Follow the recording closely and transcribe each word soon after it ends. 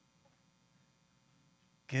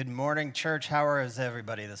Good morning, church. How is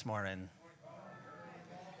everybody this morning?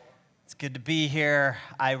 It's good to be here.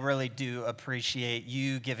 I really do appreciate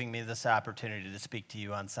you giving me this opportunity to speak to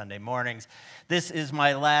you on Sunday mornings. This is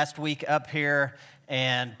my last week up here,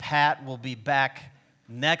 and Pat will be back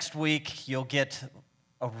next week. You'll get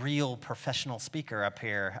a real professional speaker up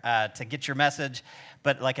here to get your message.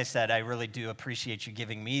 But like I said, I really do appreciate you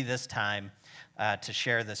giving me this time to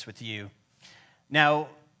share this with you. Now,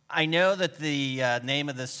 I know that the name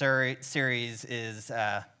of this series is,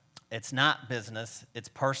 it's not business, it's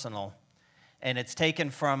personal. And it's taken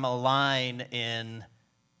from a line in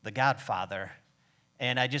The Godfather.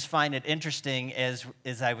 And I just find it interesting as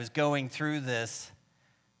I was going through this,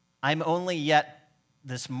 I'm only yet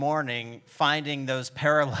this morning finding those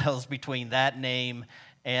parallels between that name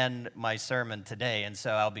and my sermon today. And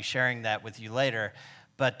so I'll be sharing that with you later.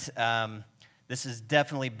 But this has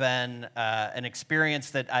definitely been an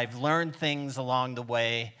experience that I've learned things along the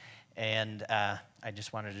way, and I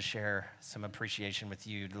just wanted to share some appreciation with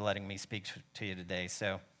you to letting me speak to you today.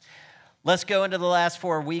 So let's go into the last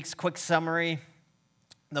 4 weeks. Quick summary.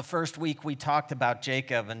 The first week we talked about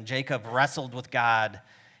Jacob, and Jacob wrestled with God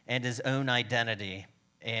and his own identity,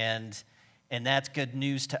 and that's good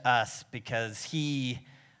news to us because he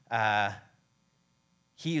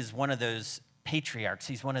is one of those patriarchs.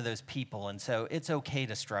 He's one of those people, and so it's okay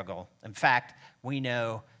to struggle. In fact, we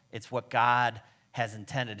know it's what God has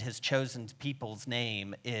intended. His chosen people's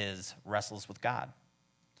name is wrestles with God.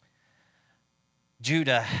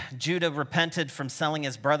 Judah repented from selling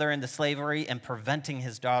his brother into slavery and preventing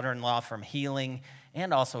his daughter-in-law from healing,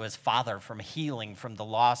 and also his father from healing from the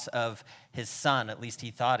loss of his son. At least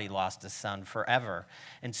he thought he lost his son forever.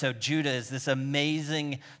 And so Judah is this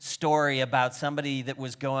amazing story about somebody that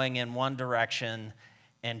was going in one direction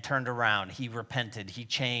and turned around. He repented, he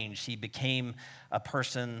changed, he became a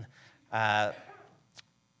person that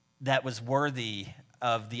was worthy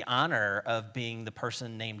of the honor of being the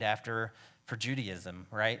person named after for Judaism,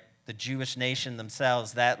 right? The Jewish nation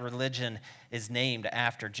themselves, that religion is named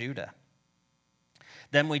after Judah.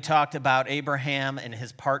 Then we talked about Abraham and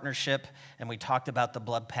his partnership, and we talked about the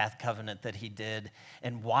blood path covenant that he did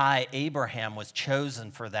and why Abraham was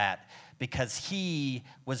chosen for that, because he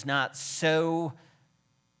was not so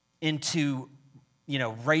into,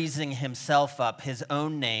 raising himself up, his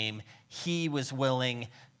own name. He was willing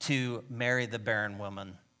to marry the barren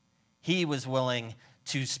woman. He was willing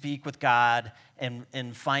to speak with God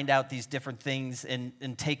and find out these different things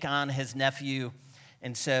and take on his nephew.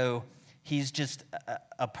 And so he's just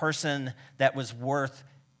a person that was worth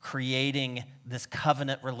creating this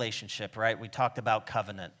covenant relationship, right? We talked about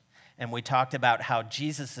covenant, and we talked about how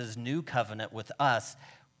Jesus' new covenant with us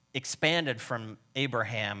expanded from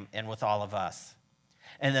Abraham and with all of us.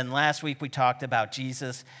 And then last week we talked about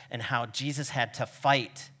Jesus and how Jesus had to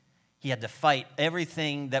fight. He had to fight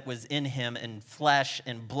everything that was in him in flesh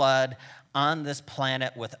and blood on this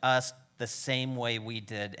planet with us the same way we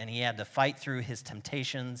did. And he had to fight through his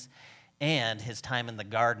temptations and his time in the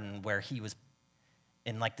garden where he was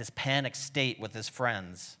in like this panic state with his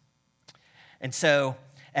friends. And so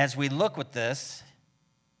as we look with this,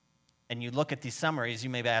 and you look at these summaries, you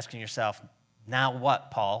may be asking yourself, now what,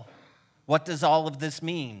 Paul? What does all of this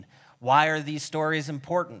mean? Why are these stories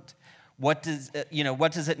important? What does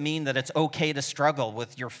it mean that it's okay to struggle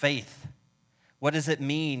with your faith? What does it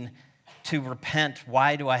mean to repent?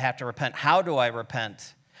 Why do I have to repent? How do I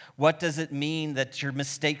repent? What does it mean that your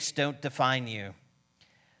mistakes don't define you?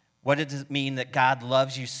 What does it mean that God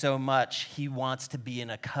loves you so much, he wants to be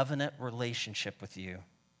in a covenant relationship with you?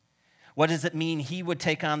 What does it mean he would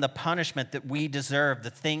take on the punishment that we deserve,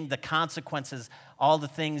 the consequences, all the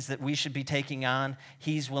things that we should be taking on?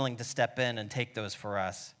 He's willing to step in and take those for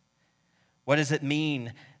us. What does it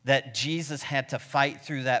mean that Jesus had to fight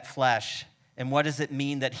through that flesh? And what does it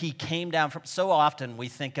mean that he came down from? So often we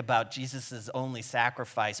think about Jesus' only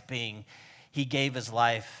sacrifice being he gave his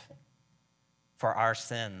life for our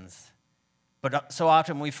sins. But so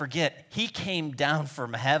often we forget he came down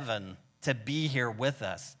from heaven to be here with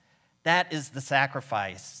us. That is the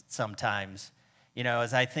sacrifice sometimes.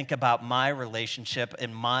 As I think about my relationship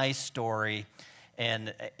and my story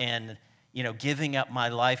and giving up my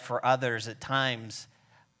life for others at times,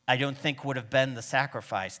 I don't think would have been the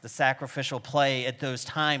sacrifice. The sacrificial play at those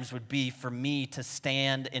times would be for me to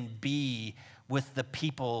stand and be with the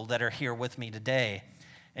people that are here with me today.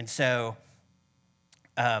 And so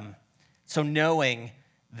knowing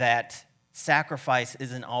that sacrifice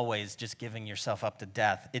isn't always just giving yourself up to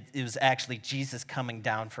death. It was actually Jesus coming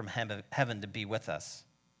down from heaven to be with us.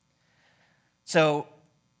 So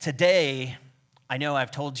today, I know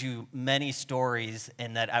I've told you many stories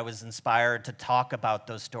and that I was inspired to talk about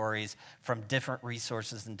those stories from different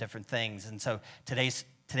resources and different things. And so today's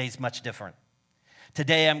much different.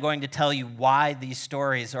 Today I'm going to tell you why these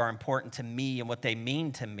stories are important to me and what they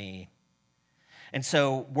mean to me. And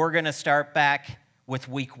so we're going to start back with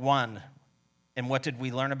week 1. And what did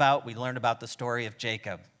we learn about? We learned about the story of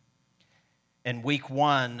Jacob. In week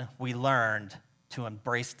 1, we learned to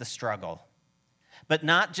embrace the struggle. But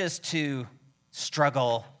not just to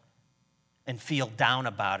struggle and feel down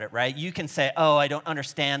about it, right? You can say, oh, I don't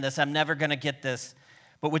understand this. I'm never going to get this.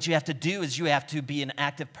 But what you have to do is you have to be an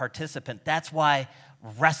active participant. That's why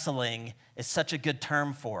wrestling is such a good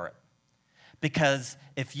term for it. Because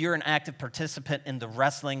if you're an active participant in the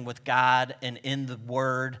wrestling with God and in the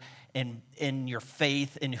Word and in your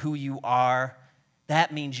faith in who you are,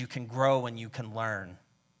 that means you can grow and you can learn.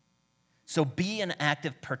 So be an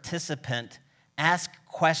active participant. Ask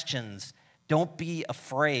questions. Don't be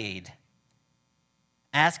afraid.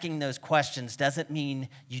 Asking those questions doesn't mean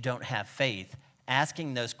you don't have faith.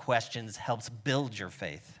 Asking those questions helps build your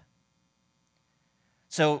faith.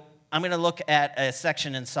 So I'm going to look at a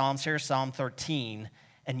section in Psalms here, Psalm 13,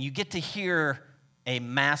 and you get to hear a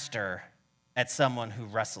master at someone who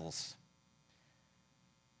wrestles.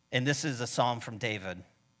 And this is a psalm from David.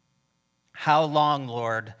 How long,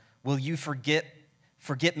 Lord, will you forget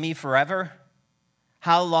me forever?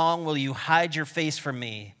 How long will you hide your face from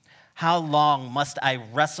me? How long must I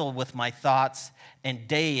wrestle with my thoughts and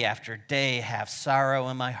day after day have sorrow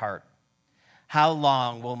in my heart? How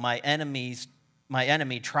long will my enemy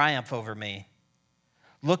triumph over me?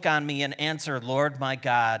 Look on me and answer, Lord my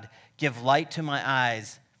God. Give light to my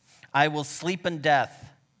eyes. I will sleep in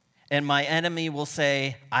death, and my enemy will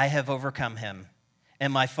say, I have overcome him,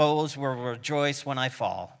 and my foes will rejoice when I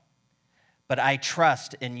fall. But I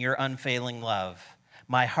trust in your unfailing love.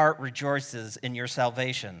 My heart rejoices in your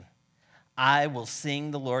salvation. I will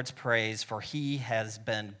sing the Lord's praise, for he has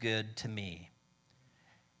been good to me.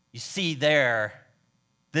 You see there,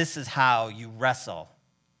 this is how you wrestle.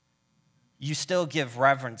 You still give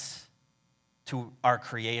reverence to our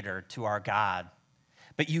Creator, to our God,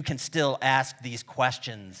 but you can still ask these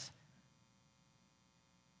questions.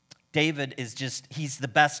 David he's the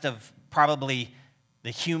best of probably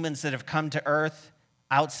the humans that have come to earth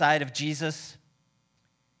outside of Jesus.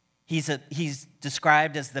 He's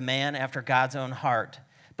described as the man after God's own heart,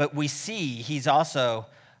 but we see he's also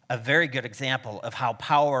a very good example of how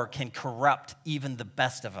power can corrupt even the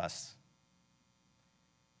best of us.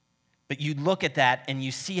 But you look at that and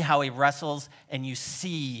you see how he wrestles and you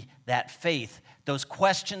see that faith. Those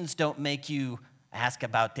questions don't make you ask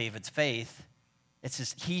about David's faith. It's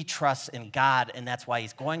just he trusts in God, and that's why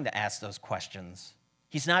he's going to ask those questions.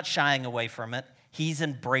 He's not shying away from it. He's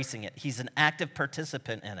embracing it. He's an active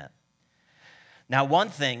participant in it. Now, one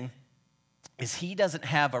thing is he doesn't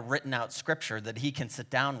have a written out scripture that he can sit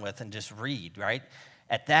down with and just read, right?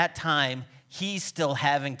 At that time, he's still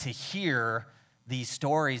having to hear these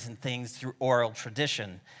stories and things through oral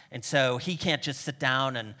tradition. And so he can't just sit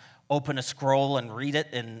down and open a scroll and read it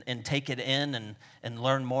and take it in and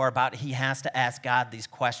learn more about it. He has to ask God these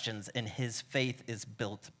questions, and his faith is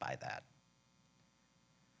built by that.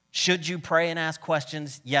 Should you pray and ask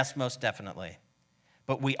questions? Yes, most definitely.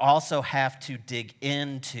 But we also have to dig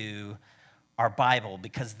into our Bible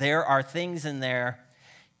because there are things in there.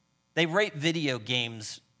 They rate video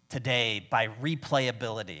games today by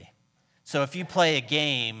replayability. So if you play a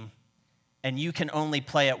game and you can only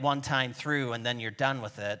play it one time through and then you're done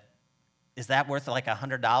with it, is that worth like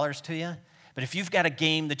 $100 to you? But if you've got a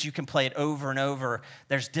game that you can play it over and over,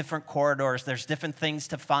 there's different corridors, there's different things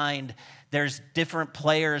to find, there's different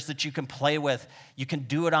players that you can play with. You can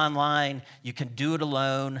do it online, you can do it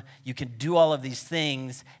alone, you can do all of these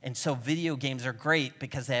things. And so video games are great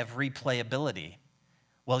because they have replayability.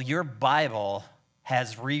 Well, your Bible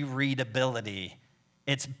has rereadability.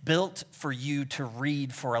 It's built for you to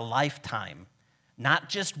read for a lifetime, not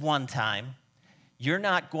just one time. You're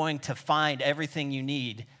not going to find everything you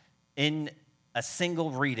need in a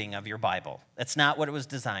single reading of your Bible. That's not what it was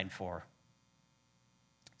designed for.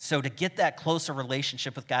 So to get that closer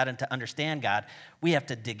relationship with God and to understand God, we have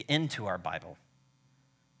to dig into our Bible.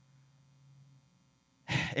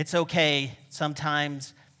 It's okay.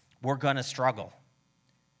 Sometimes we're going to struggle.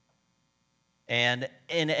 And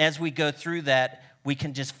as we go through that, we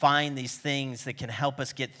can just find these things that can help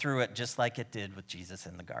us get through it, just like it did with Jesus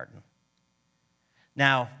in the garden.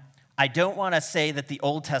 Now, I don't want to say that the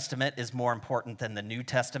Old Testament is more important than the New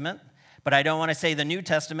Testament, but I don't want to say the New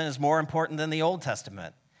Testament is more important than the Old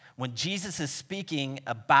Testament. When Jesus is speaking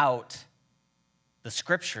about the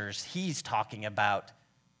Scriptures, he's talking about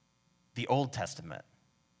the Old Testament.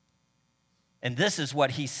 And this is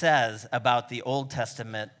what he says about the Old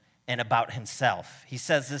Testament and about himself. He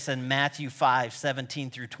says this in Matthew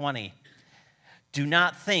 5:17-20. Do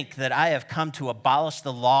not think that I have come to abolish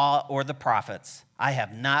the law or the prophets. I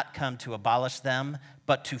have not come to abolish them,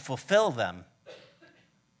 but to fulfill them.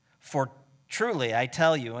 For truly, I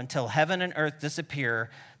tell you, until heaven and earth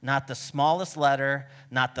disappear, not the smallest letter,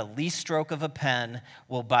 not the least stroke of a pen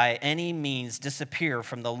will by any means disappear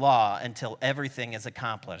from the law until everything is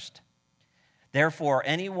accomplished. Therefore,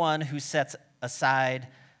 anyone who sets aside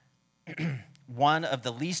one of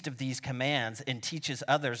the least of these commands and teaches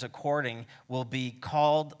others according will be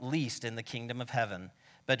called least in the kingdom of heaven.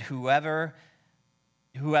 But whoever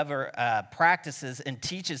practices and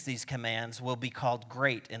teaches these commands will be called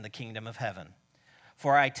great in the kingdom of heaven.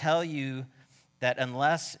 For I tell you that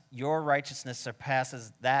unless your righteousness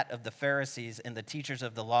surpasses that of the Pharisees and the teachers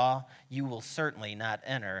of the law, you will certainly not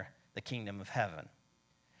enter the kingdom of heaven.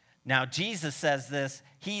 Now, Jesus says this,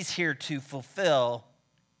 he's here to fulfill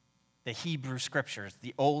the Hebrew Scriptures,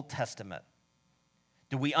 the Old Testament.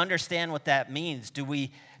 Do we understand what that means? Do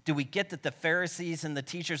we get that the Pharisees and the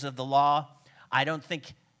teachers of the law, I don't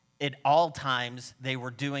think at all times they were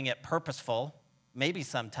doing it purposeful. Maybe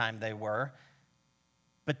sometime they were.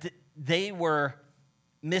 But they were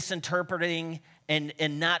misinterpreting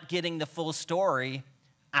and not getting the full story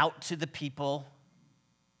out to the people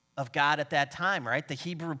of God at that time, right? The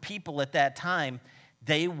Hebrew people at that time,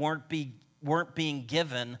 they weren't being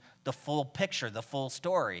given the full picture, the full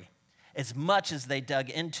story, as much as they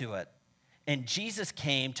dug into it. And Jesus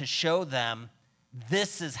came to show them,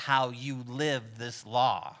 this is how you live this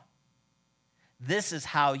law. This is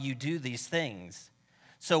how you do these things.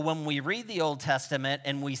 So when we read the Old Testament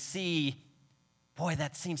and we see, boy,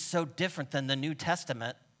 that seems so different than the New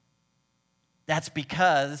Testament, that's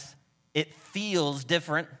because it feels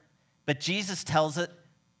different, but Jesus tells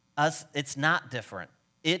us it's not different.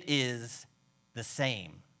 It is the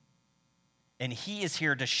same. And he is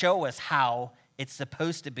here to show us how it's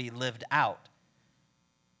supposed to be lived out.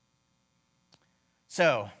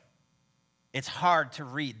 So, it's hard to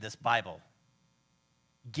read this Bible.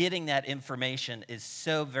 Getting that information is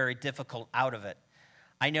so very difficult out of it.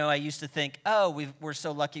 I know I used to think, we're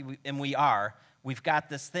so lucky, and we are. We've got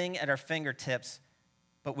this thing at our fingertips,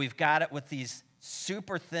 but we've got it with these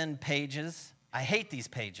super thin pages. I hate these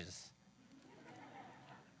pages.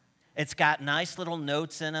 It's got nice little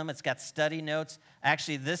notes in them. It's got study notes.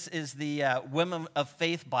 Actually, this is the Women of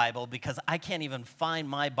Faith Bible because I can't even find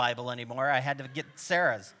my Bible anymore. I had to get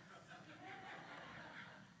Sarah's.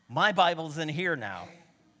 My Bible's in here now.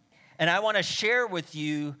 And I want to share with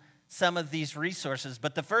you some of these resources.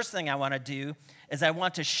 But the first thing I want to do is I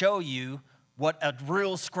want to show you what a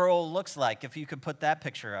real scroll looks like, if you could put that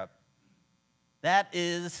picture up. That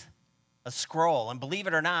is a scroll. And believe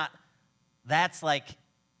it or not, that's like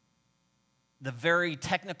the very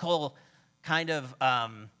technical kind of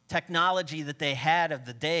technology that they had of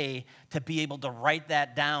the day to be able to write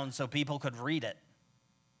that down so people could read it.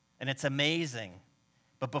 And it's amazing.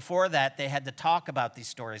 But before that, they had to talk about these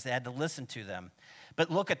stories. They had to listen to them.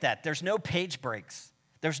 But look at that. There's no page breaks.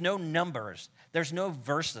 There's no numbers. There's no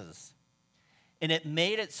verses. And it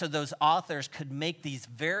made it so those authors could make these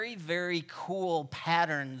very, very cool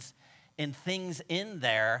patterns and things in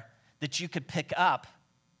there that you could pick up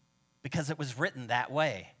because it was written that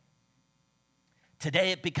way.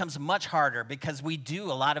 Today, it becomes much harder because we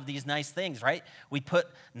do a lot of these nice things, right? We put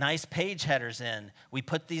nice page headers in. We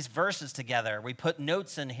put these verses together. We put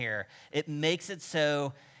notes in here. It makes it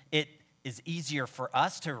so it is easier for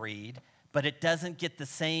us to read, but it doesn't get the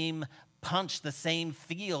same punch, the same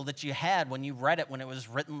feel that you had when you read it when it was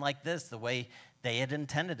written like this, the way they had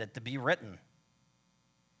intended it to be written.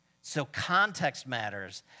 So context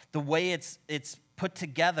matters. The way it's put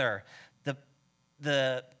together,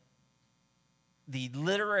 the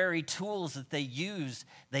literary tools that they use,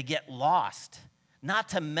 they get lost. Not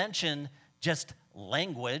to mention just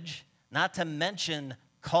language, not to mention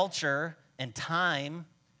culture and time.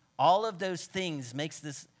 All of those things makes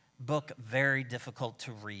this book very difficult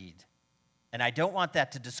to read. And I don't want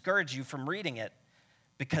that to discourage you from reading it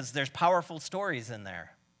because there's powerful stories in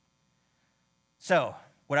there. So,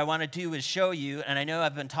 what I want to do is show you, and I know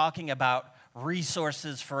I've been talking about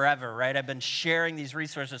resources forever, right? I've been sharing these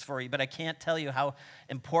resources for you, but I can't tell you how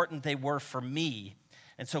important they were for me.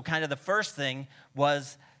 And so kind of the first thing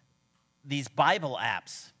was these Bible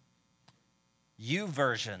apps.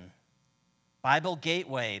 YouVersion, Bible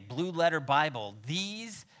Gateway, Blue Letter Bible.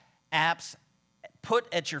 These apps put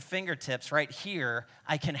at your fingertips right here,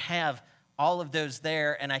 I can have all of those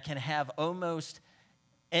there, and I can have almost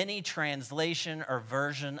any translation or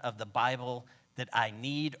version of the Bible that I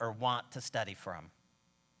need or want to study from.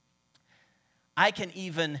 I can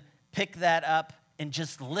even pick that up and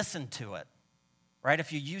just listen to it, right?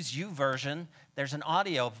 If you use YouVersion, there's an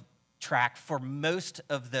audio track for most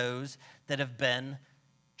of those that have been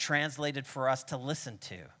translated for us to listen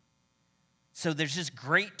to. So there's just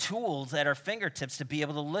great tools at our fingertips to be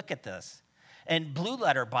able to look at this. And Blue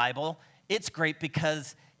Letter Bible, it's great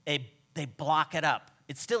because they block it up.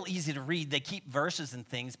 It's still easy to read. They keep verses and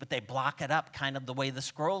things, but they block it up kind of the way the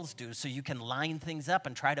scrolls do, so you can line things up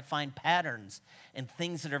and try to find patterns and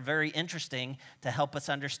things that are very interesting to help us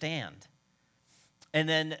understand. And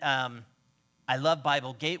then I love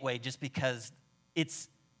Bible Gateway just because it's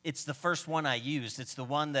the first one I used. It's the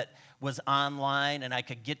one that was online and I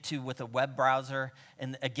could get to with a web browser.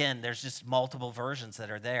 And again, there's just multiple versions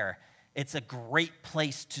that are there. It's a great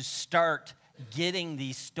place to start getting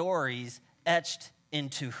these stories etched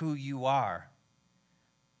into who you are.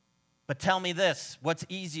 But tell me this, what's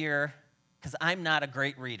easier, because I'm not a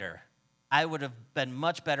great reader. I would have been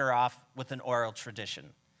much better off with an oral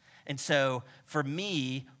tradition. And so for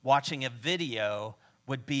me, watching a video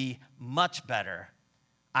would be much better.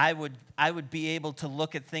 I would be able to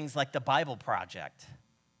look at things like the Bible Project.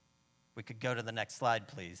 We could go to the next slide,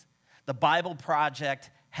 please. The Bible Project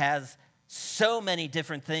has so many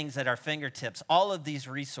different things at our fingertips, all of these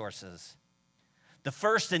resources. The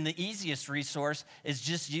first and the easiest resource is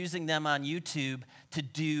just using them on YouTube to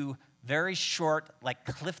do very short, like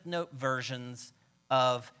Cliff Note versions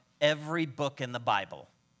of every book in the Bible.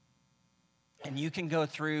 And you can go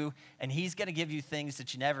through, and he's going to give you things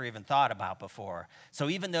that you never even thought about before. So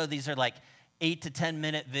even though these are like 8 to 10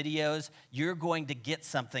 minute videos, you're going to get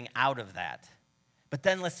something out of that. But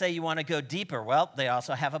then let's say you want to go deeper. Well, they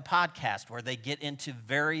also have a podcast where they get into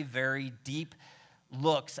very, very deep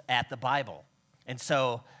looks at the Bible. And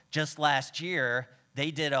so just last year,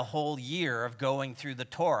 they did a whole year of going through the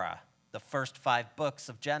Torah, the first 5 books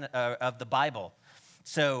of the Bible.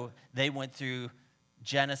 So they went through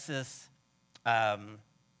Genesis,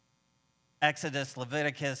 Exodus,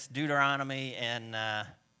 Leviticus, Deuteronomy, and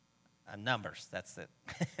Numbers. That's it.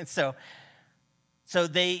 And so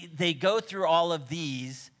they go through all of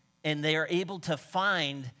these, and they are able to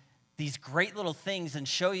find these great little things and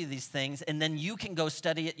show you these things, and then you can go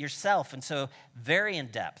study it yourself. And so very in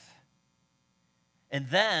depth. And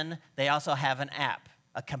then they also have an app,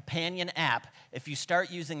 a companion app. If you start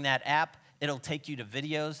using that app, it'll take you to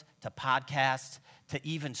videos, to podcasts, to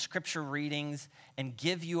even scripture readings, and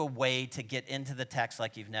give you a way to get into the text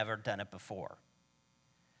like you've never done it before.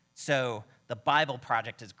 So the Bible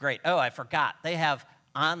Project is great. Oh, I forgot. They have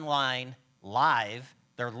online live.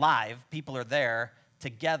 They're live. People are there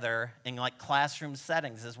together in like classroom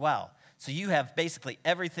settings as well. So you have basically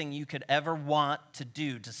everything you could ever want to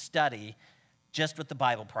do to study just with the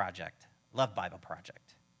Bible Project. Love Bible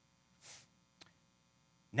Project.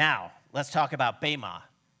 Now, let's talk about Bema.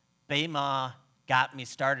 Bema got me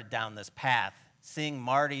started down this path. Seeing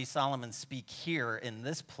Marty Solomon speak here in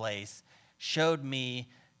this place showed me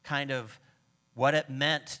kind of what it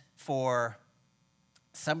meant for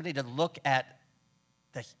somebody to look at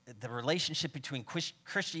the relationship between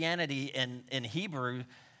Christianity and Hebrew.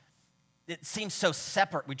 It seems so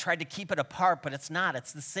separate. We tried to keep it apart, but it's not.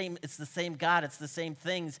 It's the same God. It's the same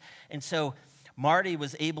things. And so Marty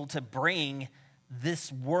was able to bring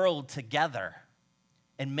this world together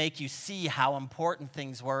and make you see how important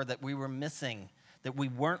things were that we were missing, that we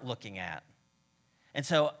weren't looking at. And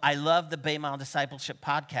so I love the Bema Discipleship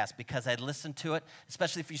podcast because I listened to it,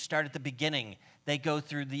 especially if you start at the beginning. They go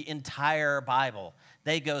through the entire Bible.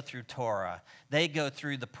 They go through Torah. They go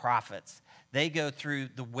through the prophets. They go through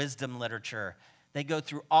the wisdom literature. They go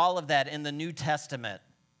through all of that in the New Testament.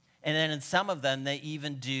 And then in some of them, they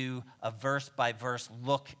even do a verse-by-verse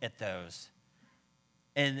look at those.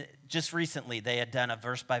 And just recently, they had done a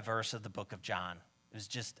verse-by-verse of the book of John. It was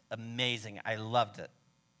just amazing. I loved it.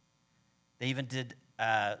 They even did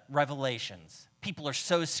Revelations. People are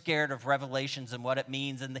so scared of Revelations and what it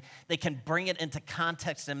means, and they can bring it into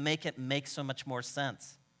context and make it make so much more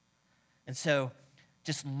sense. And so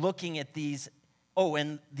just looking at these,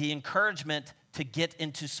 and the encouragement to get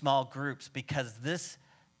into small groups, because this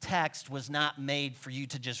text was not made for you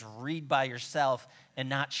to just read by yourself and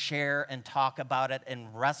not share and talk about it and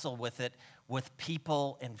wrestle with it with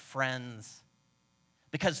people and friends.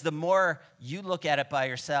 Because the more you look at it by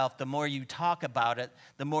yourself, the more you talk about it,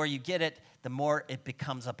 the more you get it, the more it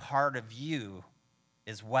becomes a part of you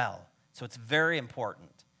as well. So it's very important.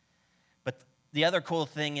 But the other cool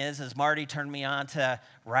thing is Marty turned me on to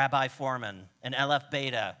Rabbi Foreman and LF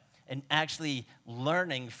Beta and actually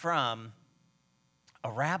learning from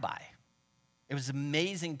a rabbi. It was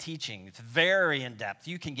amazing teaching. It's very in-depth.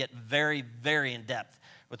 You can get very, very in-depth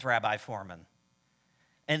with Rabbi Foreman.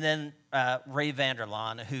 And then Ray Vander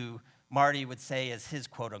Laan, who Marty would say is his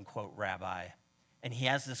quote-unquote rabbi. And he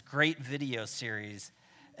has this great video series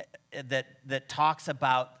that talks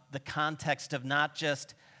about the context of not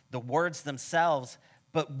just the words themselves,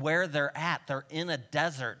 but where they're at. They're in a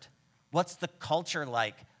desert. What's the culture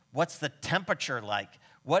like? What's the temperature like?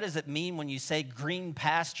 What does it mean when you say green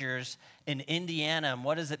pastures in Indiana? And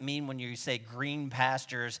what does it mean when you say green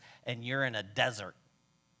pastures and you're in a desert?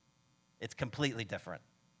 It's completely different.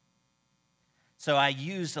 So I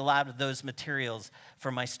used a lot of those materials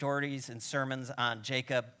for my stories and sermons on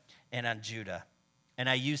Jacob and on Judah. And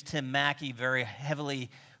I used Tim Mackie very heavily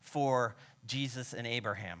for Jesus and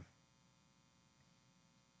Abraham.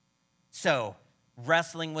 So,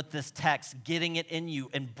 wrestling with this text, getting it in you,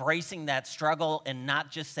 embracing that struggle, and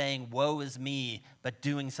not just saying, woe is me, but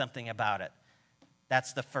doing something about it.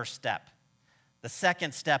 That's the first step. The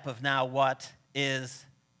second step of now what is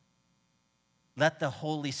let the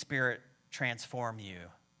Holy Spirit transform you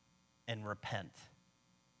and repent.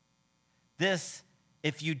 This,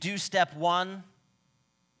 if you do step one,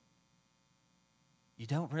 you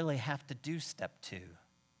don't really have to do step two.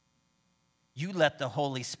 You let the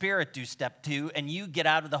Holy Spirit do step two, and you get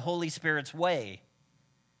out of the Holy Spirit's way.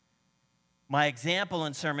 My example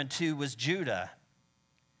in Sermon 2 was Judah.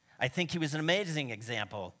 I think he was an amazing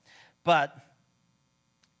example. But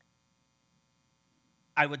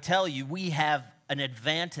I would tell you, we have an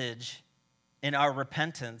advantage in our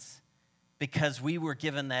repentance because we were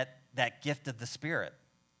given that gift of the Spirit.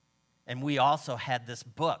 And we also had this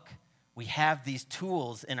book. We have these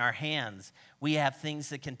tools in our hands. We have things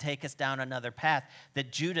that can take us down another path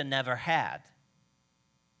that Judah never had.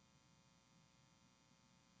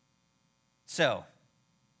 So,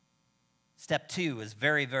 step 2 is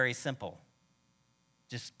very, very simple.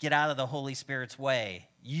 Just get out of the Holy Spirit's way.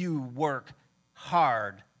 You work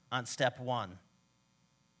hard on step 1.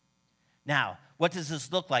 Now, what does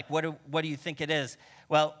this look like? What do you think it is?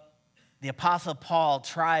 Well, the Apostle Paul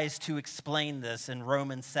tries to explain this in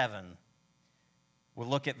Romans 7. We'll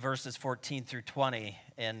look at verses 14 through 20,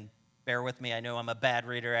 and bear with me, I know I'm a bad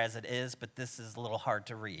reader as it is, but this is a little hard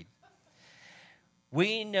to read.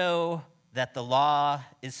 We know that the law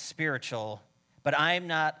is spiritual, but I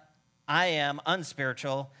am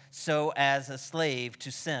unspiritual, so as a slave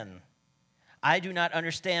to sin. I do not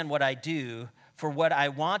understand what I do, for what I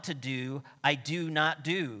want to do, I do not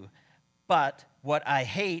do, but what I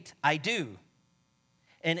hate, I do.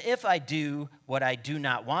 And if I do what I do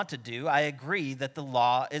not want to do, I agree that the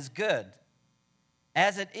law is good.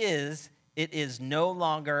 As it is no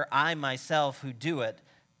longer I myself who do it,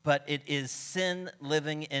 but it is sin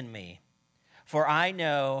living in me. For I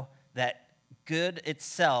know that good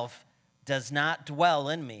itself does not dwell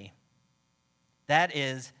in me. That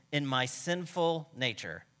is, in my sinful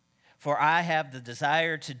nature. For I have the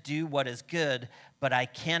desire to do what is good, but I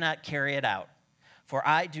cannot carry it out. For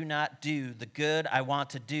I do not do the good I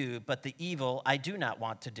want to do, but the evil I do not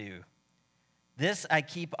want to do. This I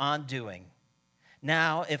keep on doing.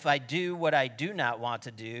 Now, if I do what I do not want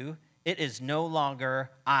to do, it is no longer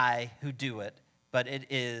I who do it, but it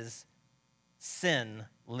is sin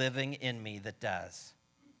living in me that does.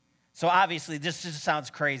 So obviously, this just sounds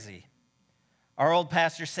crazy. Our old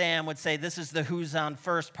Pastor Sam would say this is the who's on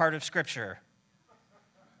first part of Scripture.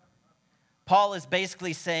 Paul is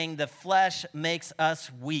basically saying the flesh makes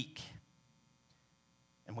us weak.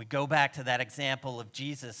 And we go back to that example of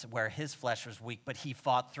Jesus where his flesh was weak, but he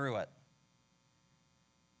fought through it.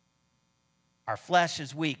 Our flesh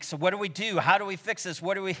is weak. So what do we do? How do we fix this?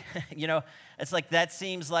 What do we, it's like that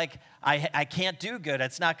seems like I can't do good.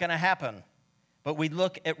 It's not going to happen. But we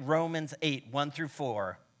look at Romans 8, 1 through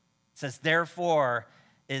 4. It says, therefore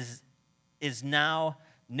is now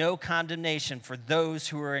no condemnation for those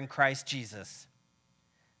who are in Christ Jesus.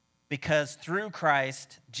 Because through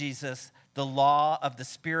Christ Jesus, the law of the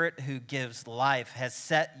Spirit who gives life has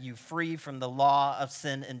set you free from the law of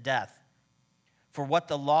sin and death. For what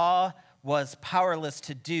the law was powerless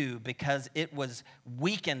to do because it was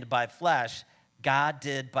weakened by flesh, God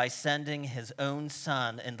did by sending his own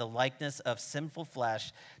Son in the likeness of sinful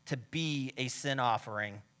flesh to be a sin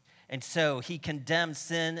offering. And so he condemned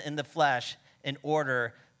sin in the flesh in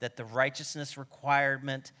order that the righteousness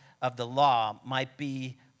requirement of the law might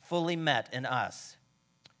be fully met in us,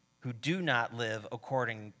 who do not live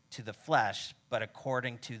according to the flesh, but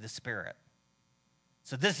according to the Spirit.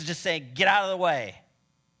 So this is just saying, get out of the way.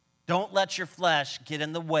 Don't let your flesh get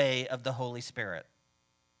in the way of the Holy Spirit.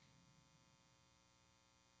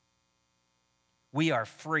 We are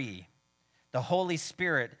free. The Holy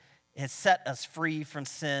Spirit has set us free from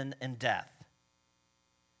sin and death.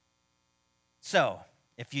 So,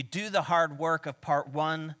 if you do the hard work of part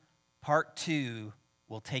 1, part 2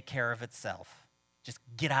 will take care of itself. Just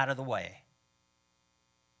get out of the way.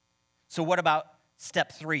 So what about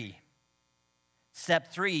step 3?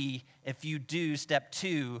 Step 3, if you do step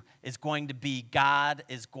 2, is going to be God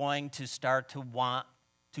is going to start to want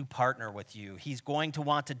to partner with you. He's going to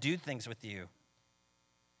want to do things with you.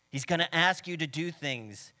 He's going to ask you to do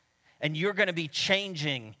things, and you're going to be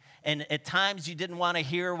changing. And at times you didn't want to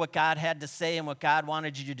hear what God had to say and what God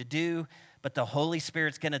wanted you to do, but the Holy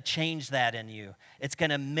Spirit's going to change that in you. It's going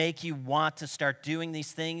to make you want to start doing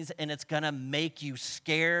these things, and it's going to make you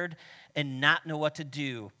scared and not know what to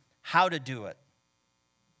do, how to do it.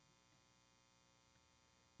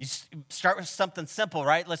 You start with something simple,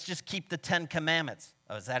 right? Let's just keep the 10 Commandments.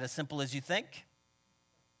 Oh, is that as simple as you think?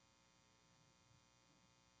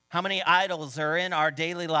 How many idols are in our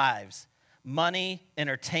daily lives? Money,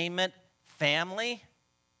 entertainment, family.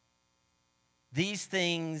 These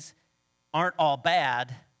things aren't all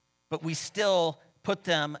bad, but we still put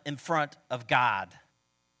them in front of God.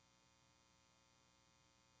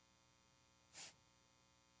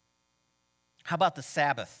 How about the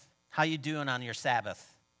Sabbath? How you doing on your Sabbath?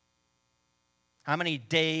 How many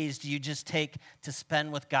days do you just take to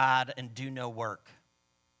spend with God and do no work?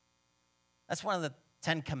 That's one of the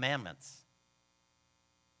 10 Commandments.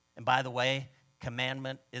 And by the way,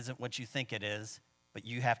 commandment isn't what you think it is, but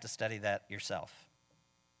you have to study that yourself.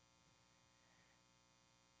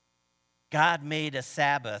 God made a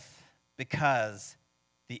Sabbath because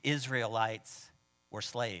the Israelites were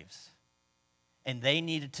slaves. And they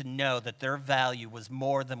needed to know that their value was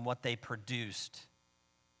more than what they produced.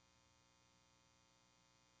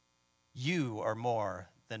 You are more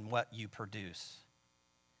than what you produce.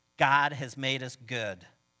 God has made us good.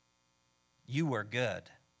 You are good.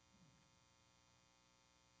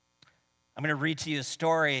 I'm going to read to you a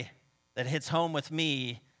story that hits home with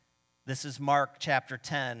me. This is Mark chapter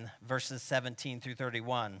 10, verses 17 through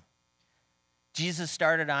 31. Jesus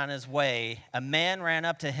started on his way. A man ran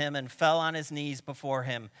up to him and fell on his knees before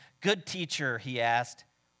him. "Good teacher," he asked,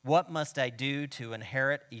 "what must I do to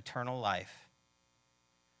inherit eternal life?"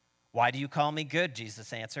 "Why do you call me good?"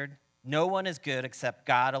 Jesus answered. "No one is good except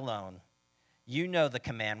God alone. You know the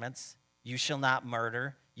commandments. You shall not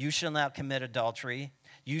murder. You shall not commit adultery.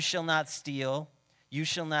 You shall not steal. You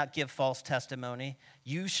shall not give false testimony.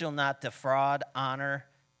 You shall not defraud. Honor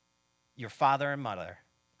your father and mother."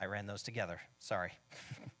 I ran those together. Sorry.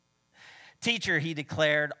 "Teacher," he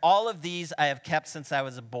declared, "all of these I have kept since I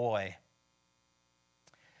was a boy."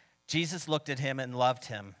 Jesus looked at him and loved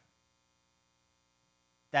him.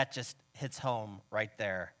 That just hits home right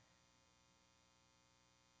there.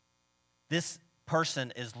 This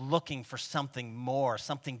person is looking for something more,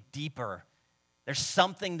 something deeper. There's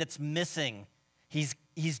something that's missing.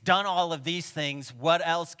 He's done all of these things. What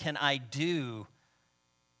else can I do?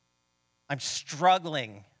 I'm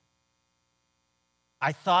struggling.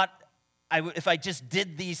 I thought if I just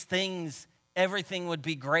did these things, everything would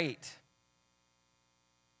be great.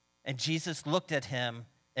 And Jesus looked at him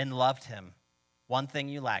and loved him. "One thing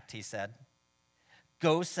you lacked," he said.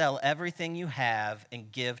 "Go sell everything you have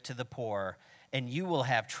and give to the poor, and you will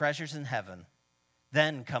have treasures in heaven.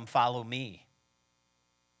 Then come follow me."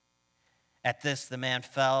 At this, the man's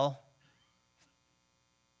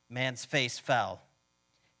face fell.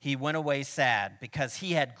 He went away sad because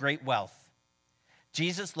he had great wealth.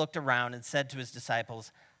 Jesus looked around and said to his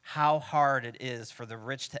disciples, "How hard it is for the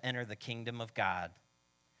rich to enter the kingdom of God."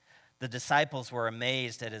 The disciples were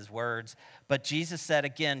amazed at his words, but Jesus said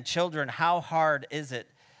again, "Children, how hard is it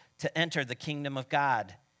to enter the kingdom of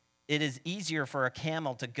God? It is easier for a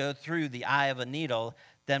camel to go through the eye of a needle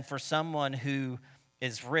than for someone who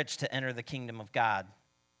is rich to enter the kingdom of God."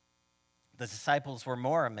 The disciples were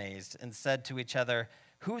more amazed and said to each other,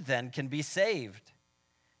 "Who then can be saved?"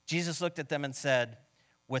 Jesus looked at them and said,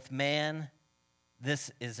 "With man, this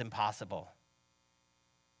is impossible.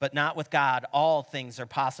 But not with God. All things are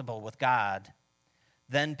possible with God."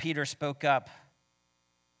 Then Peter spoke up,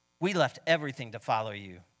 "We left everything to follow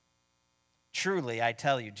you." "Truly, I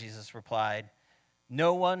tell you," Jesus replied,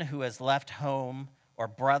 "no one who has left home or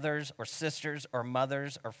brothers or sisters or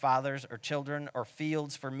mothers or fathers or children or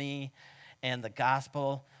fields for me and the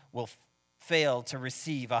gospel will fail to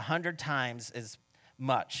receive 100 times as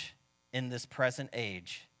much in this present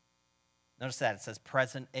age." Notice that it says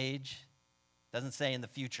present age. It doesn't say in the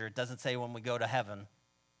future. It doesn't say when we go to heaven.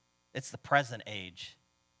 It's the present age.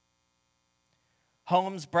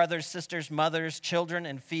 "Homes, brothers, sisters, mothers, children,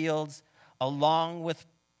 and fields, along with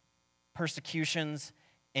persecutions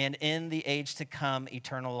and in the age to come,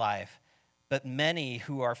 eternal life. But many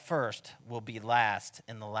who are first will be last,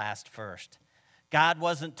 and the last first. God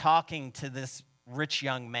wasn't talking to this rich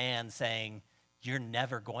young man saying, you're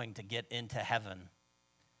never going to get into heaven.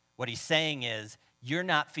 What he's saying is, you're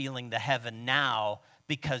not feeling the heaven now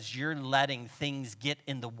because you're letting things get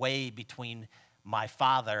in the way between my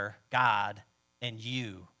Father, God, and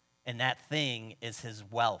you. And that thing is his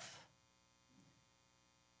wealth.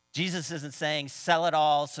 Jesus isn't saying, sell it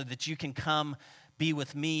all so that you can come be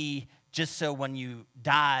with me just so when you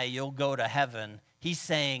die, you'll go to heaven. He's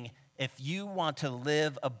saying, if you want to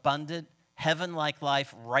live abundant, heaven-like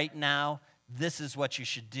life right now, this is what you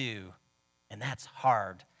should do. And that's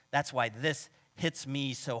hard. That's why this hits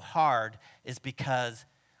me so hard, is because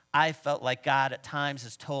I felt like God at times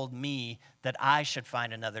has told me that I should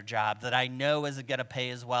find another job that I know isn't going to pay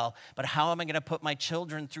as well. But how am I going to put my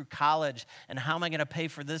children through college? And how am I going to pay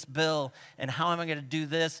for this bill? And how am I going to do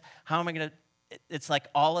this? How am I going to... It's like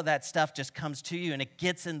all of that stuff just comes to you and it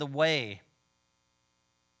gets in the way.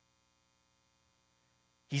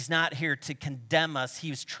 He's not here to condemn us. He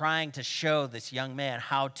was trying to show this young man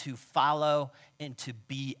how to follow and to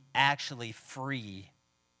be actually free.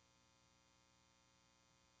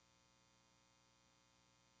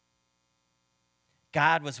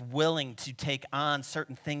 God was willing to take on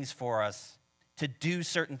certain things for us, to do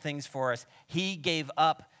certain things for us. He gave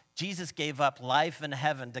up, Jesus gave up life in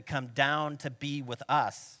heaven to come down to be with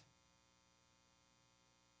us.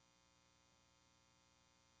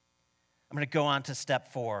 I'm going to go on to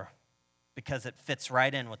step 4 because it fits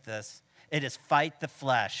right in with this. It is fight the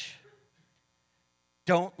flesh.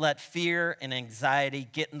 Don't let fear and anxiety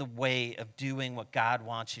get in the way of doing what God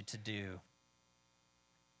wants you to do.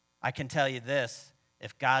 I can tell you this.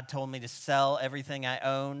 If God told me to sell everything I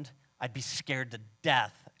owned, I'd be scared to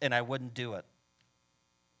death, and I wouldn't do it.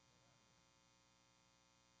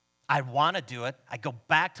 I want to do it. I go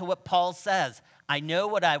back to what Paul says. I know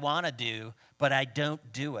what I want to do, but I don't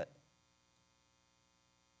do it.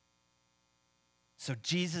 So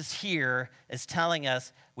Jesus here is telling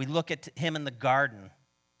us, we look at him in the garden,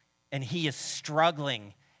 and he is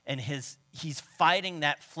struggling, and he's fighting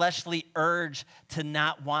that fleshly urge to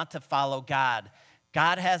not want to follow God.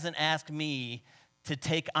 God hasn't asked me to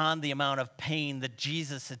take on the amount of pain that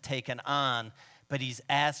Jesus had taken on, but he's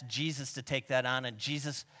asked Jesus to take that on, and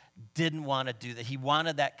Jesus didn't want to do that. He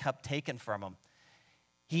wanted that cup taken from him.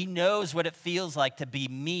 He knows what it feels like to be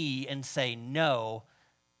me and say no,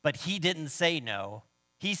 but he didn't say no.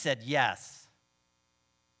 He said yes.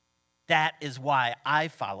 That is why I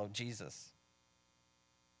follow Jesus.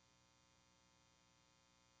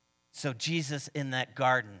 So Jesus in that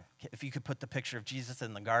garden, if you could put the picture of Jesus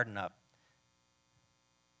in the garden up,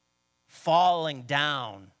 falling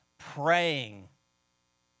down, praying,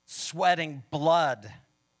 sweating blood,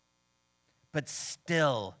 but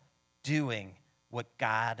still doing what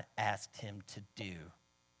God asked him to do.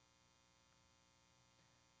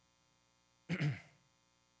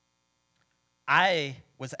 I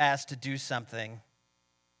was asked to do something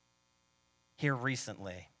here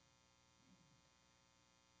recently.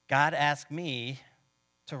 God asked me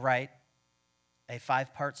to write a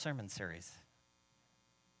 5-part sermon series.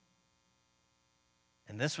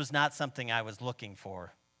 And this was not something I was looking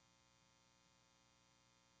for.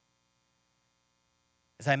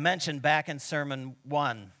 As I mentioned back in Sermon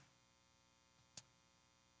 1,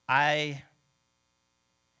 I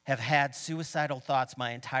have had suicidal thoughts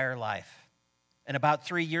my entire life. And about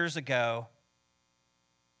 3 years ago,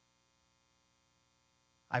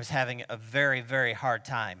 I was having a very, very hard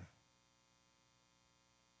time.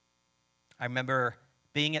 I remember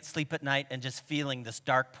being at sleep at night and just feeling this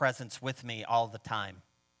dark presence with me all the time.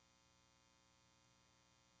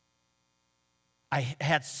 I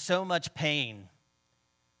had so much pain.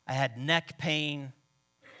 I had neck pain,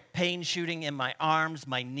 pain shooting in my arms,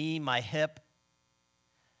 my knee, my hip,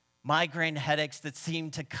 migraine headaches that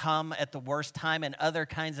seemed to come at the worst time, and other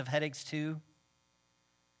kinds of headaches too.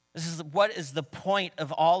 What is the point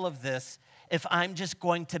of all of this if I'm just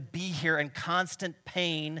going to be here in constant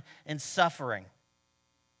pain and suffering?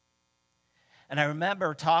 And I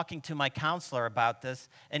remember talking to my counselor about this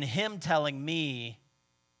and him telling me,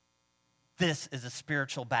 this is a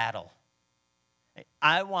spiritual battle.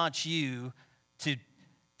 I want you to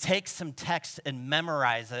take some text and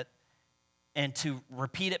memorize it and to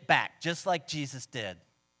repeat it back, just like Jesus did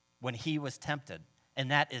when he was tempted.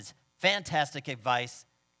 And that is fantastic advice.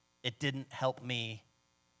 It didn't help me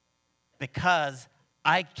because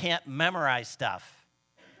I can't memorize stuff.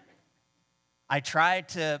 I tried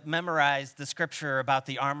to memorize the scripture about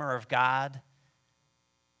the armor of God,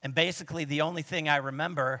 and basically the only thing I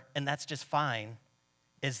remember, and that's just fine,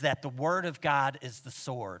 is that the Word of God is the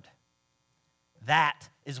sword. That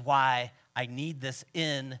is why I need this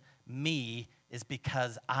in me, is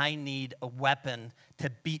because I need a weapon to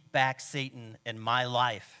beat back Satan in my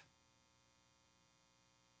life.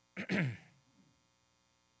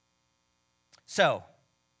 So,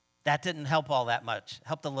 that didn't help all that much.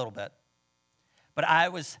 Helped a little bit. But I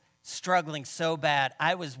was struggling so bad.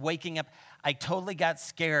 I was waking up. I totally got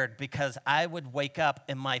scared because I would wake up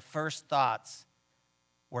and my first thoughts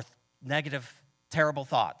were negative, terrible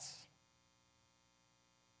thoughts.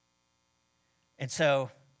 And so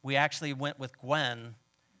we actually went with Gwen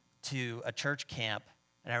to a church camp,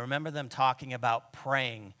 and I remember them talking about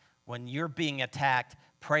praying. When you're being attacked,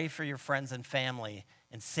 pray for your friends and family,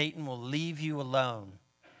 and Satan will leave you alone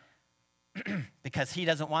because he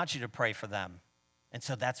doesn't want you to pray for them. And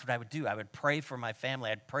so that's what I would do. I would pray for my family.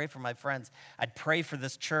 I'd pray for my friends. I'd pray for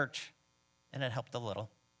this church, and it helped a little.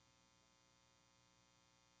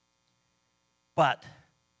 But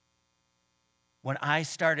when I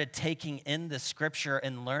started taking in the scripture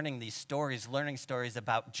and learning stories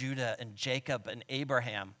about Judah and Jacob and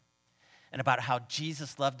Abraham, and about how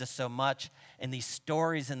Jesus loved us so much, and these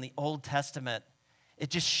stories in the Old Testament, it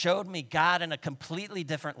just showed me God in a completely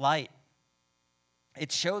different light.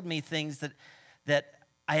 It showed me things that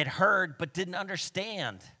I had heard but didn't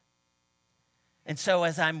understand. And so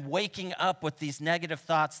as I'm waking up with these negative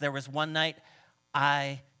thoughts, there was one night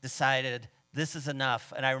I decided this is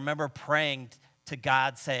enough. And I remember praying to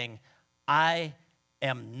God saying, I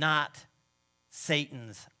am not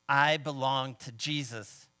Satan's. I belong to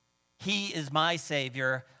Jesus. He is my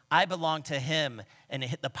Savior. I belong to him.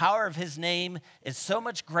 And the power of his name is so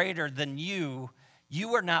much greater than you.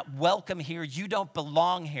 You are not welcome here. You don't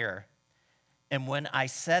belong here. And when I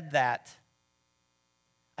said that,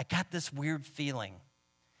 I got this weird feeling.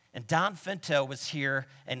 And Don Finto was here,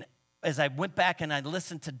 and as I went back and I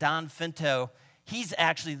listened to Don Finto, he's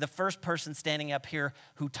actually the first person standing up here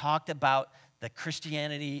who talked about the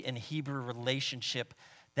Christianity and Hebrew relationship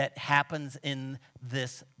that happens in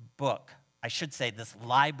this book. I should say this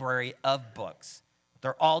library of books.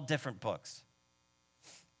 They're all different books.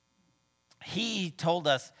 He told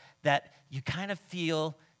us that you kind of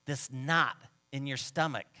feel this knot in your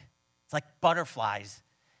stomach. It's like butterflies.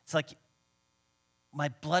 It's like my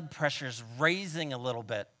blood pressure is raising a little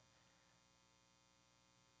bit.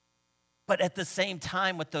 But at the same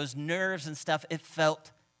time, with those nerves and stuff, it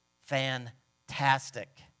felt fantastic.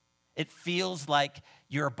 It feels like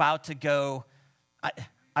you're about to go.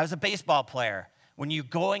 I was a baseball player. When you're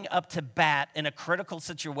going up to bat in a critical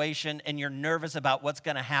situation and you're nervous about what's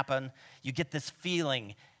going to happen, you get this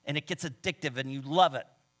feeling, and it gets addictive, and you love it.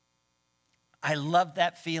 I love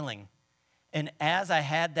that feeling. And as I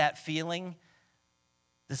had that feeling,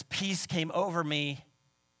 this peace came over me,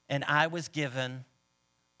 and I was given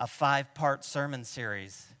a 5-part sermon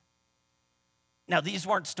series. Now, these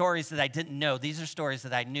weren't stories that I didn't know. These are stories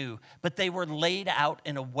that I knew, but they were laid out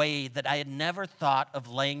in a way that I had never thought of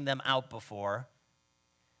laying them out before.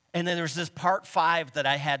 And then there's this part 5 that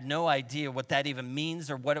I had no idea what that even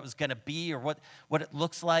means or what it was going to be or what it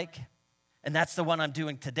looks like. And that's the one I'm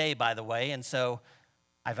doing today, by the way. And so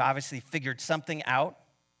I've obviously figured something out.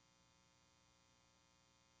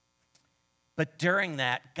 But during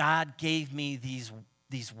that, God gave me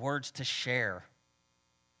these words to share.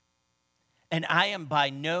 And I am by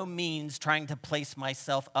no means trying to place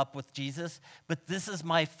myself up with Jesus, but this is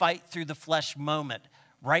my fight through the flesh moment,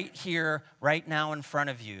 right here, right now in front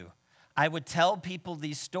of you. I would tell people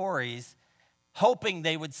these stories, hoping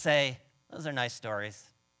they would say, those are nice stories.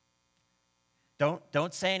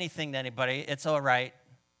 Don't say anything to anybody. It's all right.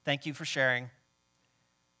 Thank you for sharing.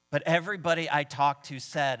 But everybody I talked to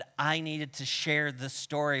said I needed to share this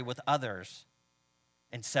story with others.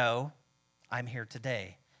 And so I'm here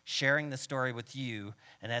today, sharing the story with you.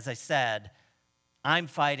 And as I said, I'm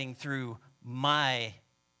fighting through my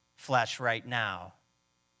flesh right now.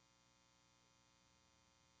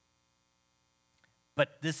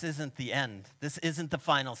 But this isn't the end. This isn't the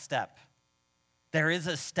final step. There is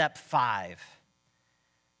a step 5.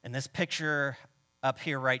 And this picture up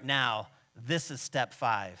here right now, this is step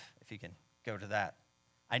 5, if you can go to that.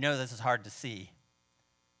 I know this is hard to see.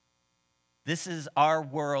 This is our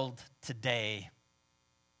world today.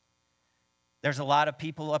 There's a lot of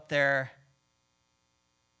people up there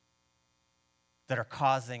that are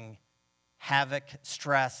causing havoc,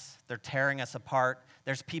 stress. They're tearing us apart.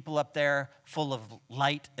 There's people up there full of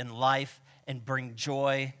light and life and bring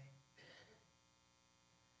joy.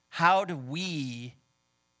 How do we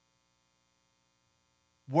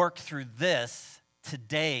work through this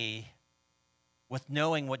today with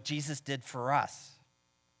knowing what Jesus did for us?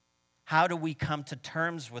 How do we come to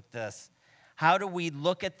terms with this? How do we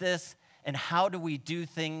look at this, and how do we do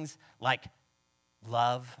things like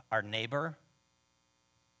love our neighbor,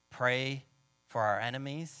 pray for our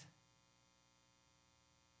enemies?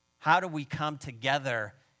 How do we come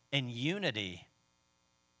together in unity?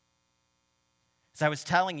 As I was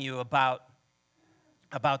telling you about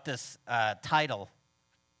this title,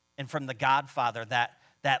 and from The Godfather,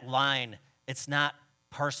 that line, it's not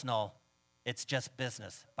personal, it's just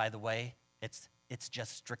business. By the way, it's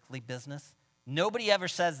just strictly business. Nobody ever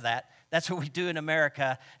says that. That's what we do in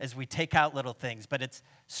America, is we take out little things, but it's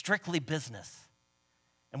strictly business.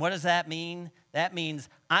 And what does that mean? That means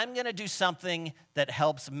I'm going to do something that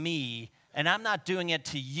helps me, and I'm not doing it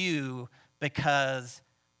to you because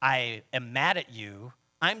I am mad at you.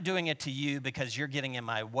 I'm doing it to you because you're getting in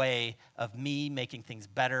my way of me making things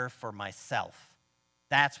better for myself.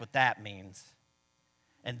 That's what that means.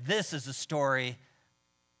 And this is a story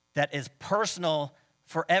that is personal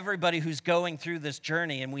for everybody who's going through this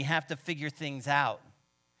journey, and we have to figure things out.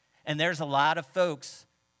 And there's a lot of folks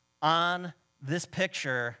on this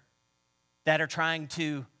picture that are trying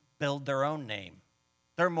to build their own name.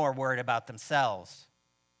 They're more worried about themselves.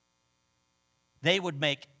 They would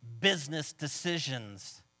make business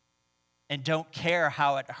decisions and don't care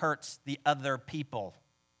how it hurts the other people.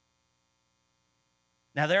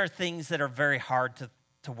 Now, there are things that are very hard to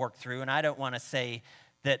work through, and I don't want to say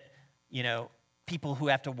that, people who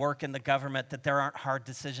have to work in the government, that there aren't hard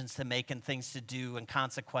decisions to make and things to do and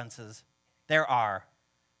consequences. There are.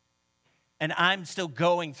 And I'm still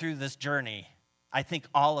going through this journey. I think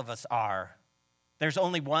all of us are. There's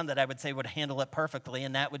only one that I would say would handle it perfectly,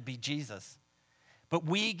 and that would be Jesus. But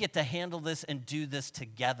we get to handle this and do this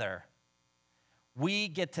together. We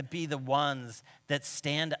get to be the ones that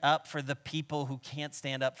stand up for the people who can't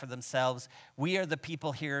stand up for themselves. We are the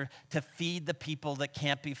people here to feed the people that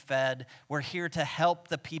can't be fed. We're here to help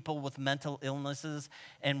the people with mental illnesses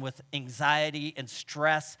and with anxiety and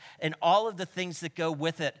stress and all of the things that go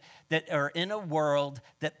with it, that are in a world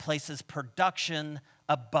that places production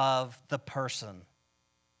above the person.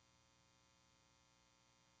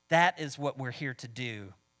 That is what we're here to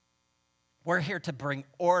do. We're here to bring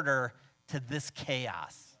order to this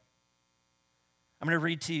chaos. I'm going to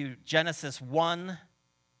read to you Genesis 1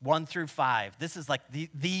 through 5. This is like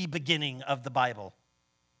the beginning of the Bible.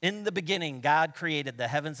 In the beginning, God created the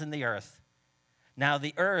heavens and the earth. Now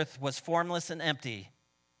the earth was formless and empty.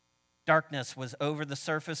 Darkness was over the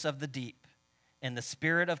surface of the deep, and the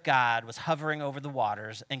Spirit of God was hovering over the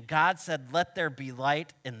waters. And God said, "Let there be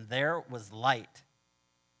light," and there was light.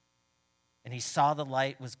 And he saw the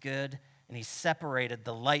light was good, and he separated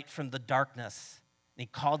the light from the darkness. And he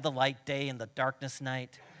called the light day and the darkness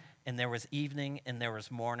night. And there was evening and there was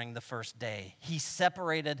morning the first day. He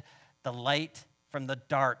separated the light from the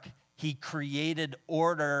dark. He created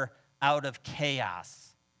order out of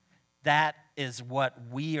chaos. That is what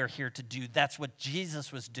we are here to do. That's what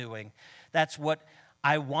Jesus was doing. That's what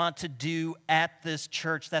I want to do at this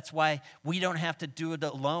church. That's why we don't have to do it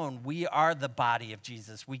alone. We are the body of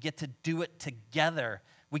Jesus. We get to do it together.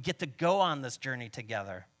 We get to go on this journey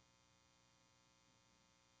together.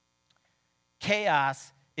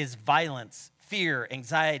 Chaos is violence, fear,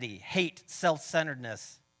 anxiety, hate,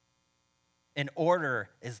 self-centeredness. And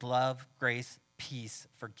order is love, grace, peace,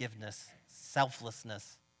 forgiveness,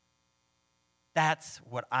 selflessness. That's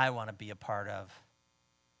what I want to be a part of.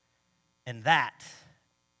 And that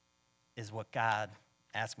is what God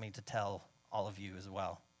asked me to tell all of you as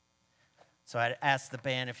well. So I'd ask the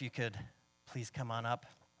band if you could please come on up.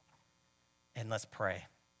 And let's pray.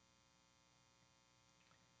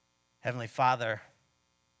 Heavenly Father,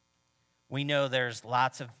 we know there's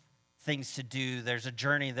lots of things to do. There's a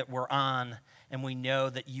journey that we're on, and we know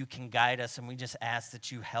that you can guide us, and we just ask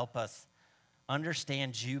that you help us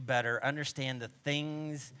understand you better, understand the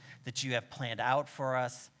things that you have planned out for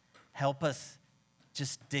us. Help us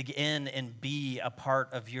just dig in and be a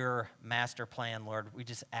part of your master plan, Lord. We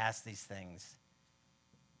just ask these things.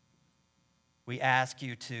 We ask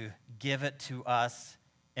you to give it to us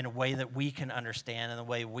in a way that we can understand, in a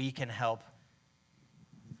way we can help.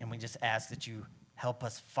 And we just ask that you help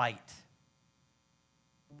us fight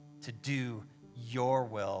to do your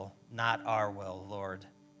will, not our will, Lord.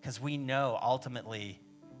 Because we know ultimately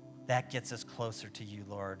that gets us closer to you,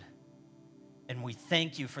 Lord. And we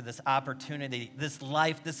thank you for this opportunity, this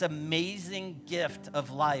life, this amazing gift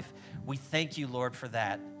of life. We thank you, Lord, for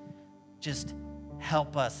that. Just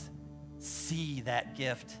help us see that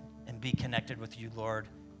gift and be connected with you, Lord.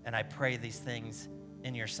 And I pray these things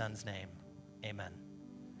in your Son's name. Amen.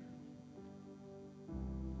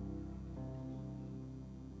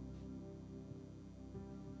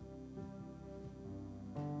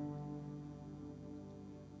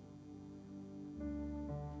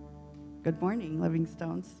 Good morning, Living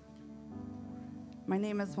Stones. My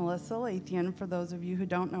name is Melissa Lathian, for those of you who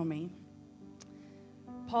don't know me.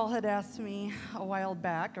 Paul had asked me a while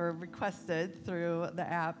back, or requested through the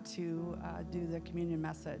app, to do the communion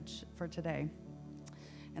message for today.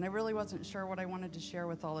 And I really wasn't sure what I wanted to share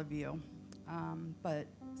with all of you, but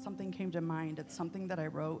something came to mind. It's something that I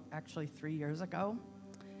wrote actually 3 years ago.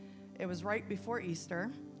 It was right before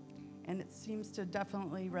Easter, and it seems to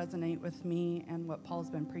definitely resonate with me and what Paul's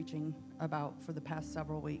been preaching about for the past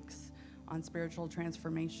several weeks on spiritual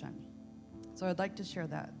transformation. So I'd like to share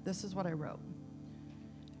that. This is what I wrote.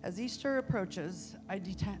 As Easter approaches, I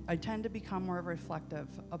tend to become more reflective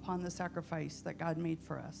upon the sacrifice that God made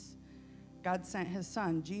for us. God sent his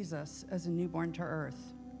son, Jesus, as a newborn to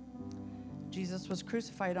earth. Jesus was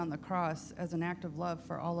crucified on the cross as an act of love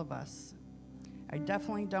for all of us. I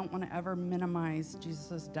definitely don't want to ever minimize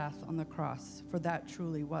Jesus' death on the cross, for that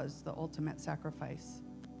truly was the ultimate sacrifice.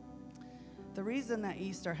 The reason that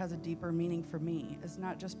Easter has a deeper meaning for me is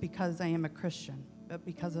not just because I am a Christian, but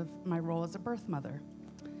because of my role as a birth mother.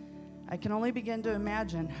 I can only begin to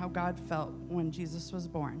imagine how God felt when Jesus was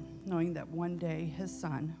born, knowing that one day his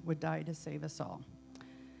son would die to save us all.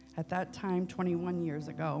 At that time, 21 years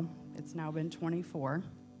ago, it's now been 24,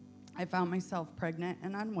 I found myself pregnant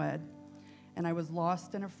and unwed, and I was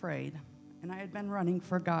lost and afraid, and I had been running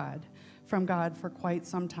from God for quite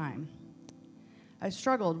some time. I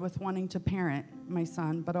struggled with wanting to parent my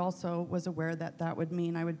son, but also was aware that that would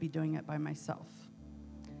mean I would be doing it by myself.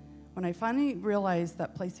 When I finally realized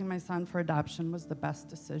that placing my son for adoption was the best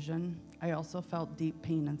decision, I also felt deep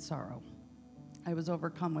pain and sorrow. I was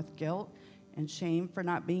overcome with guilt and shame for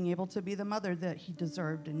not being able to be the mother that he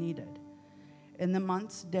deserved and needed. In the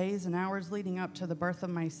months, days, and hours leading up to the birth of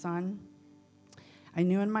my son, I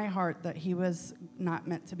knew in my heart that he was not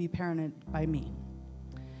meant to be parented by me.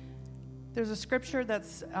 There's a scripture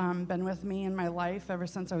that's been with me in my life ever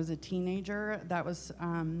since I was a teenager. That was,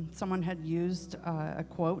 someone had used a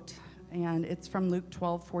quote, and it's from Luke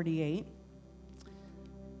 12:48.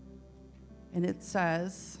 And it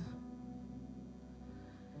says,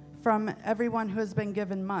 "From everyone who has been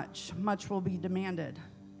given much, much will be demanded.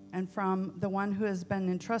 And from the one who has been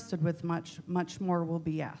entrusted with much, much more will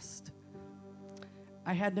be asked."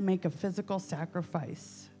 I had to make a physical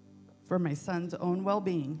sacrifice for my son's own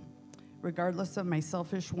well-being, regardless of my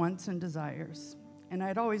selfish wants and desires. And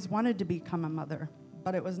I'd always wanted to become a mother,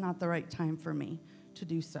 but it was not the right time for me to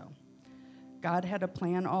do so. God had a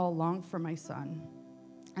plan all along for my son,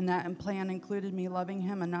 and that plan included me loving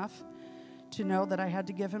him enough to know that I had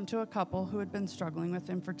to give him to a couple who had been struggling with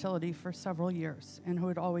infertility for several years and who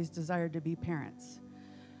had always desired to be parents.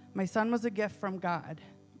 My son was a gift from God,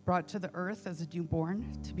 brought to the earth as a newborn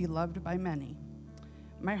to be loved by many.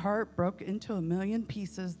 My heart broke into a million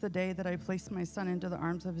pieces the day that I placed my son into the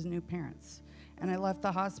arms of his new parents, and I left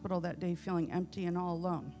the hospital that day feeling empty and all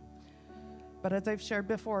alone. But as I've shared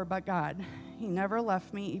before about God, he never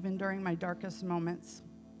left me even during my darkest moments.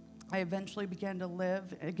 I eventually began to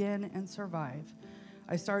live again and survive.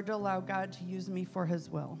 I started to allow God to use me for his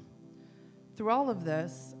will. Through all of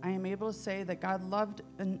this, I am able to say that God loved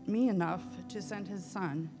me enough to send his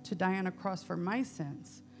son to die on a cross for my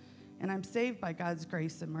sins, and I'm saved by God's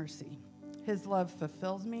grace and mercy. His love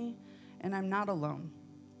fulfills me, and I'm not alone.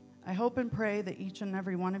 I hope and pray that each and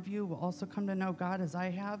every one of you will also come to know God as I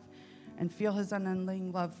have and feel his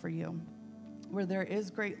unending love for you. Where there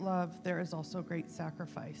is great love, there is also great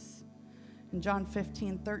sacrifice. And John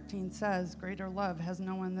 15:13 says, "Greater love has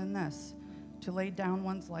no one than this, to lay down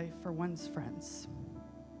one's life for one's friends."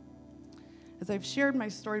 As I've shared my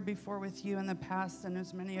story before with you in the past, and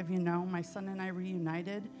as many of you know, my son and I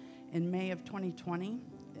reunited in May of 2020,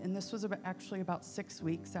 and this was actually about 6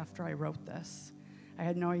 weeks after I wrote this. I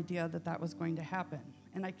had no idea that that was going to happen,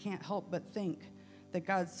 and I can't help but think that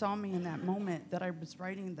God saw me in that moment that I was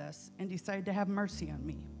writing this and decided to have mercy on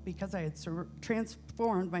me because I had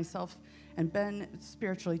transformed myself and been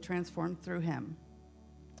spiritually transformed through him.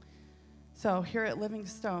 So here at Living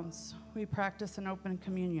Stones, we practice an open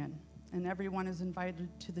communion, and everyone is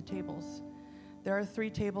invited to the tables. There are 3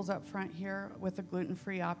 tables up front here with a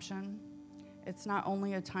gluten-free option. It's not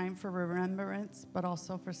only a time for remembrance, but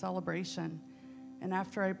also for celebration. And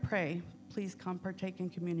after I pray, please come partake in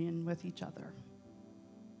communion with each other.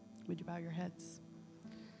 Would you bow your heads?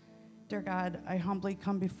 Dear God, I humbly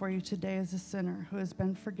come before you today as a sinner who has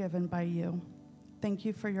been forgiven by you. Thank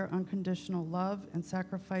you for your unconditional love and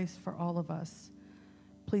sacrifice for all of us.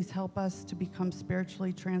 Please help us to become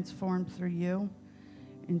spiritually transformed through you.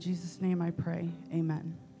 In Jesus' name I pray,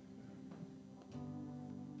 amen.